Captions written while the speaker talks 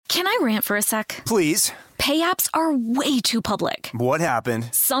Can I rant for a sec? Please. Pay apps are way too public. What happened?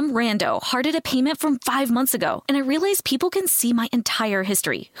 Some rando hearted a payment from 5 months ago, and I realized people can see my entire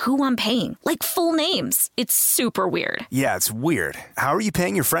history, who I'm paying, like full names. It's super weird. Yeah, it's weird. How are you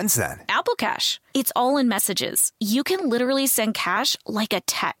paying your friends then? Apple Cash. It's all in messages. You can literally send cash like a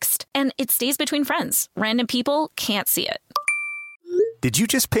text, and it stays between friends. Random people can't see it. Did you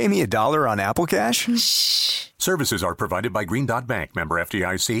just pay me $1 on Apple Cash? Shh. Services are provided by Green Dot Bank. Member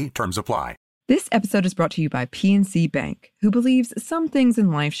FDIC. Terms apply. This episode is brought to you by PNC Bank, who believes some things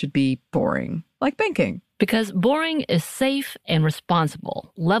in life should be boring, like banking. Because boring is safe and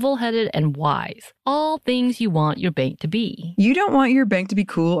responsible, level-headed and wise. All things you want your bank to be. You don't want your bank to be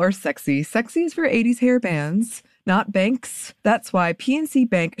cool or sexy. Sexy is for 80s hair bands, not banks. That's why PNC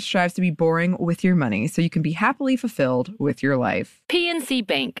Bank strives to be boring with your money so you can be happily fulfilled with your life. PNC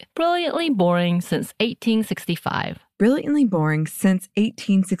Bank, brilliantly boring since 1865. Brilliantly Boring Since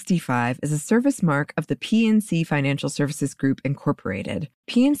 1865 is a service mark of the PNC Financial Services Group, Incorporated.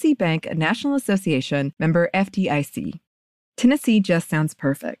 PNC Bank, a National Association, member FDIC. Tennessee just sounds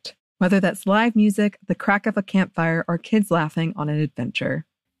perfect, whether that's live music, the crack of a campfire, or kids laughing on an adventure.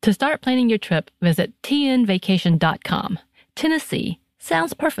 To start planning your trip, visit tnvacation.com. Tennessee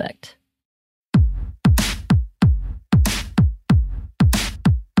sounds perfect.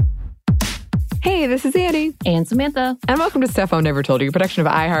 Hey, this is Annie. And Samantha. And welcome to Stuff Mom Never Told You, a production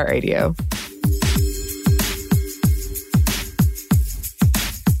of iHeartRadio.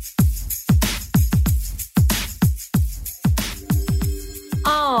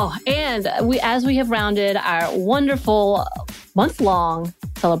 Oh, and as we have rounded our wonderful month-long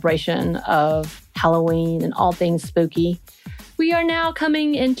celebration of Halloween and all things spooky, we are now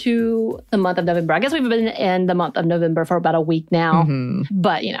coming into the month of November. I guess we've been in the month of November for about a week now.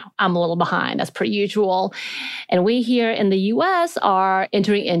 But, I'm a little behind as per usual. And we here in the U.S. are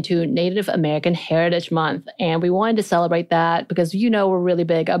entering into Native American Heritage Month. And we wanted to celebrate that because, we're really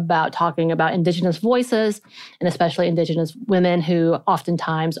big about talking about Indigenous voices, and especially Indigenous women who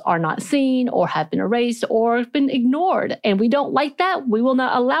oftentimes are not seen or have been erased or been ignored. And we don't like that. We will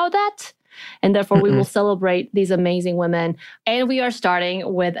not allow that. And therefore, we will celebrate these amazing women. And we are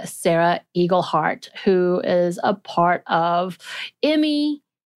starting with Sarah Eaglehart, who is a part of Emmy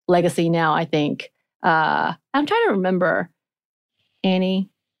legacy now, I think. I'm trying to remember, Annie.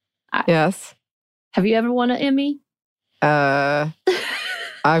 Yes. Have you ever won an Emmy? I've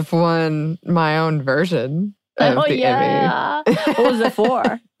won my own version of the Emmy. What was it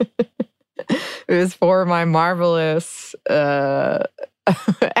for? It was for my marvelous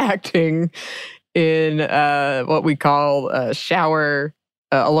acting in what we call shower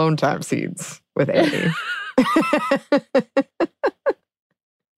alone time scenes with Annie.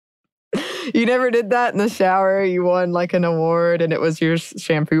 You never did that in the shower? You won like an award and it was your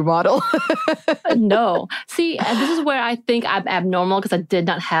shampoo bottle? No. See, this is where I think I'm abnormal because I did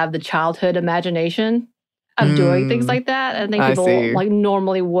not have the childhood imagination of doing things like that. I think people like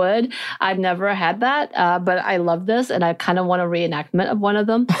normally would. I've never had that, but I love this, and I kind of want a reenactment of one of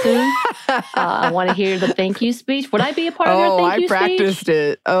them soon. I want to hear the thank you speech. Would I be a part of your thank you speech? I practiced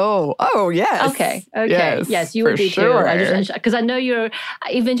it. Oh, yes. Okay. Yes, you would be sure. Too. Because I know you're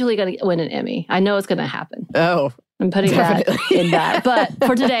eventually going to win an Emmy. I know it's going to happen. Oh, I'm putting definitely. that in that. But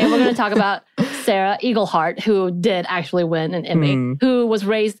for today, we're going to talk about Sarah Eaglehart, who did actually win an Emmy, who was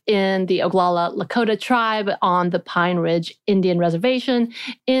raised in the Oglala Lakota tribe on the Pine Ridge Indian Reservation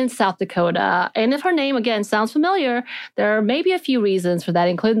in South Dakota. And if her name, again, sounds familiar, there may be a few reasons for that,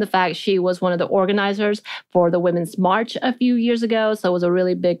 including the fact she was one of the organizers for the Women's March a few years ago. So was a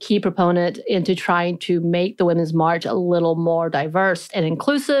really big key proponent into trying to make the Women's March a little more diverse and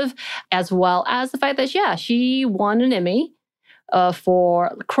inclusive, as well as the fact that, she won an Emmy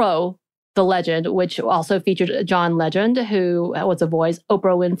for Crow, the Legend, which also featured John Legend, who was the voice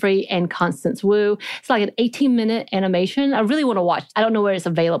Oprah Winfrey and Constance Wu. It's like an 18-minute animation. I really want to watch. I don't know where it's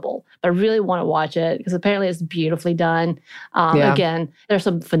available, but I really want to watch it because apparently it's beautifully done. Again, there's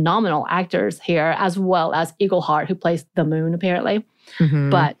some phenomenal actors here, as well as Eaglehart, who plays the Moon, apparently.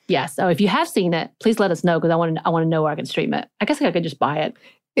 But so if you have seen it, please let us know because I want to know where I can stream it. I guess I could just buy it.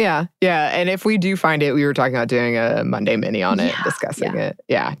 Yeah. And if we do find it, we were talking about doing a Monday Mini on it, discussing it.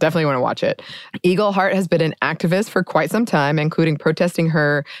 Yeah, definitely want to watch it. Eaglehart has been an activist for quite some time, including protesting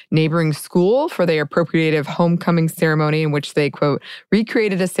her neighboring school for their appropriative homecoming ceremony in which they, quote,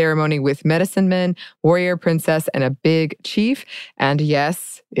 recreated a ceremony with medicine men, warrior princess, and a big chief. And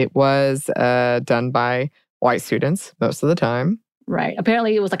yes, it was done by white students most of the time. Right.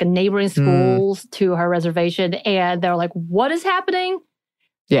 Apparently, it was like a neighboring schools to her reservation, and they're like, what is happening?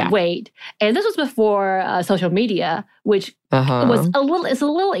 weight. And this was before social media, which was it's a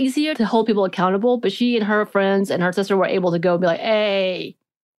little easier to hold people accountable. But she and her friends and her sister were able to go and be like, hey,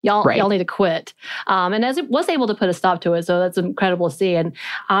 y'all need to quit. And as it was able to put a stop to it. So that's incredible to see. And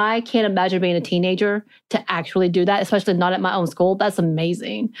I can't imagine being a teenager to actually do that, especially not at my own school. That's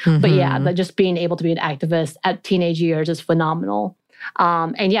amazing. But yeah, just being able to be an activist at teenage years is phenomenal.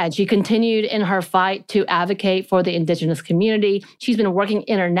 And yeah, she continued in her fight to advocate for the Indigenous community. She's been working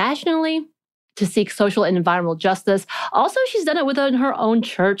internationally to seek social and environmental justice. Also, she's done it within her own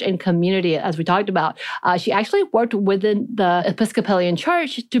church and community, as we talked about. She actually worked within the Episcopalian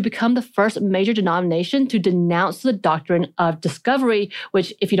Church to become the first major denomination to denounce the doctrine of discovery,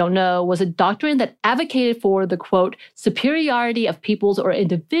 which, if you don't know, was a doctrine that advocated for the, quote, superiority of peoples or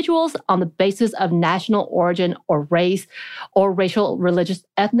individuals on the basis of national origin or race or racial, religious,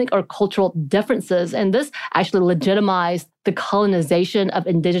 ethnic, or cultural differences. And this actually legitimized the colonization of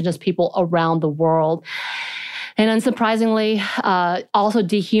Indigenous people around the world. And unsurprisingly, also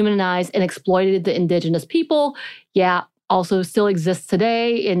dehumanized and exploited the Indigenous people. Yeah, also still exists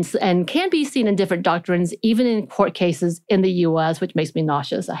today and can be seen in different doctrines, even in court cases in the U.S., which makes me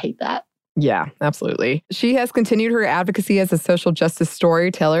nauseous. I hate that. Yeah, absolutely. She has continued her advocacy as a social justice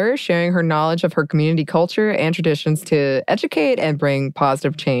storyteller, sharing her knowledge of her community culture and traditions to educate and bring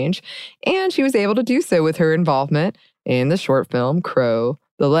positive change. And she was able to do so with her involvement in the short film Crow,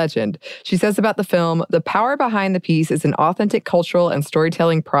 the Legend. She says about the film, the power behind the piece is an authentic cultural and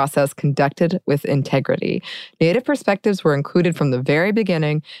storytelling process conducted with integrity. Native perspectives were included from the very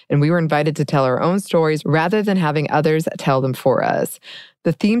beginning, and we were invited to tell our own stories rather than having others tell them for us.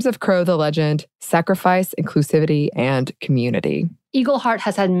 The themes of Crow, the Legend: sacrifice, inclusivity, and community. Eagleheart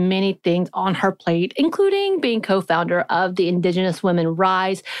has had many things on her plate, including being co-founder of the Indigenous Women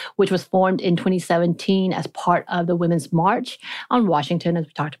Rise, which was formed in 2017 as part of the Women's March on Washington, as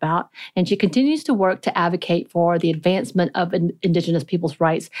we talked about. And she continues to work to advocate for the advancement of Indigenous people's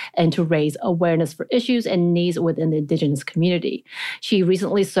rights and to raise awareness for issues and needs within the Indigenous community. She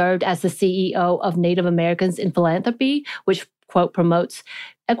recently served as the CEO of Native Americans in Philanthropy, which, quote, promotes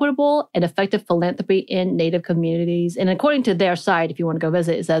equitable and effective philanthropy in Native communities. And according to their site, if you want to go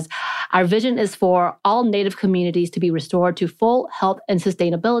visit, it says, our vision is for all Native communities to be restored to full health and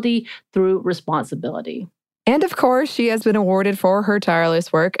sustainability through responsibility. And of course, she has been awarded for her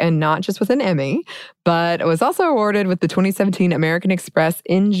tireless work, and not just with an Emmy, but was also awarded with the 2017 American Express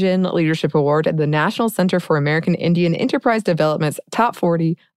Engine Leadership Award at the National Center for American Indian Enterprise Development's Top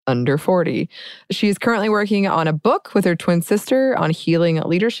 40 Under 40. She is currently working on a book with her twin sister on healing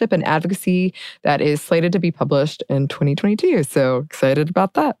leadership and advocacy that is slated to be published in 2022. So excited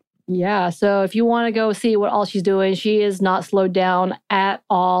about that. Yeah, so if you want to go see what all she's doing, she is not slowed down at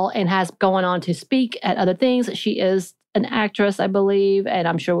all and has gone on to speak at other things. She is an actress, I believe, and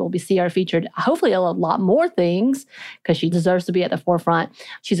I'm sure we'll see her featured hopefully a lot more things because she deserves to be at the forefront.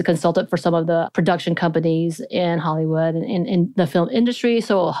 She's a consultant for some of the production companies in Hollywood and in the film industry,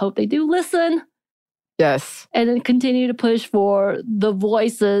 so I hope they do listen. Yes. And then continue to push for the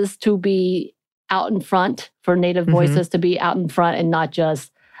voices to be out in front, for Native voices to be out in front and not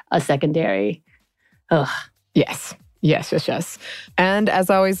just a secondary. Ugh. Yes. Yes. And as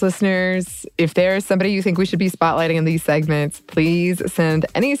always, listeners, if there's somebody you think we should be spotlighting in these segments, please send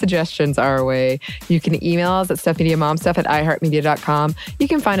any suggestions our way. You can email us at stuffmediamomstuff@iheartmedia.com. You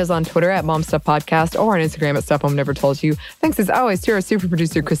can find us on Twitter at momstuffpodcast or on Instagram at Stuff Mom Never Told You. Thanks as always to our super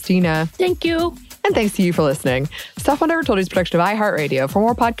producer, Christina. Thank you. And thanks to you for listening. Stuff Mom Never Told You is a production of iHeartRadio. For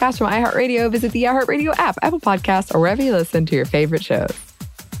more podcasts from iHeartRadio, visit the iHeartRadio app, Apple Podcasts, or wherever you listen to your favorite shows.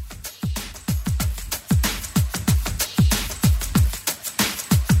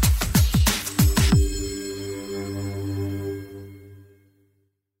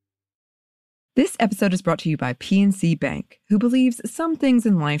 This episode is brought to you by PNC Bank, who believes some things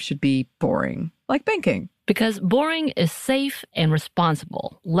in life should be boring, like banking. Because boring is safe and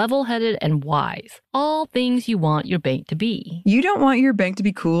responsible, level-headed and wise. All things you want your bank to be. You don't want your bank to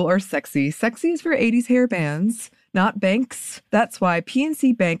be cool or sexy. Sexy is for 80s hair bands, not banks. That's why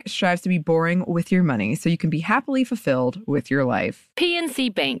PNC Bank strives to be boring with your money so you can be happily fulfilled with your life.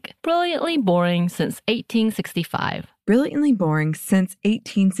 PNC Bank, brilliantly boring since 1865. Brilliantly Boring Since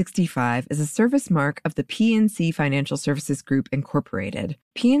 1865 is a service mark of the PNC Financial Services Group, Incorporated.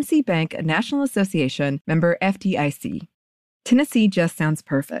 PNC Bank, a National Association, member FDIC. Tennessee just sounds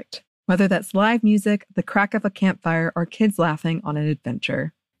perfect. Whether that's live music, the crack of a campfire, or kids laughing on an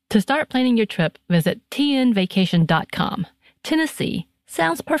adventure. To start planning your trip, visit tnvacation.com. Tennessee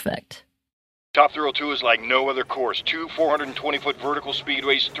sounds perfect. Top Thrill 2 is like no other course. 2 420-foot vertical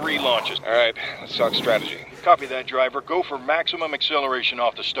speedways, 3 launches. All right, let's talk strategy. Copy that, driver. Go for maximum acceleration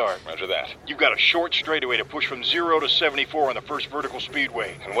off the start. Roger that. You've got a short straightaway to push from 0 to 74 on the first vertical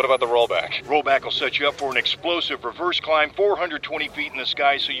speedway. And what about the rollback? Rollback will set you up for an explosive reverse climb 420 feet in the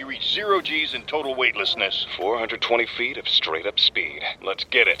sky so you reach 0 Gs in total weightlessness. 420 feet of straight-up speed. Let's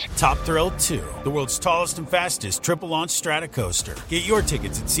get it. Top Thrill 2, the world's tallest and fastest triple-launch strata coaster. Get your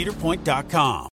tickets at cedarpoint.com.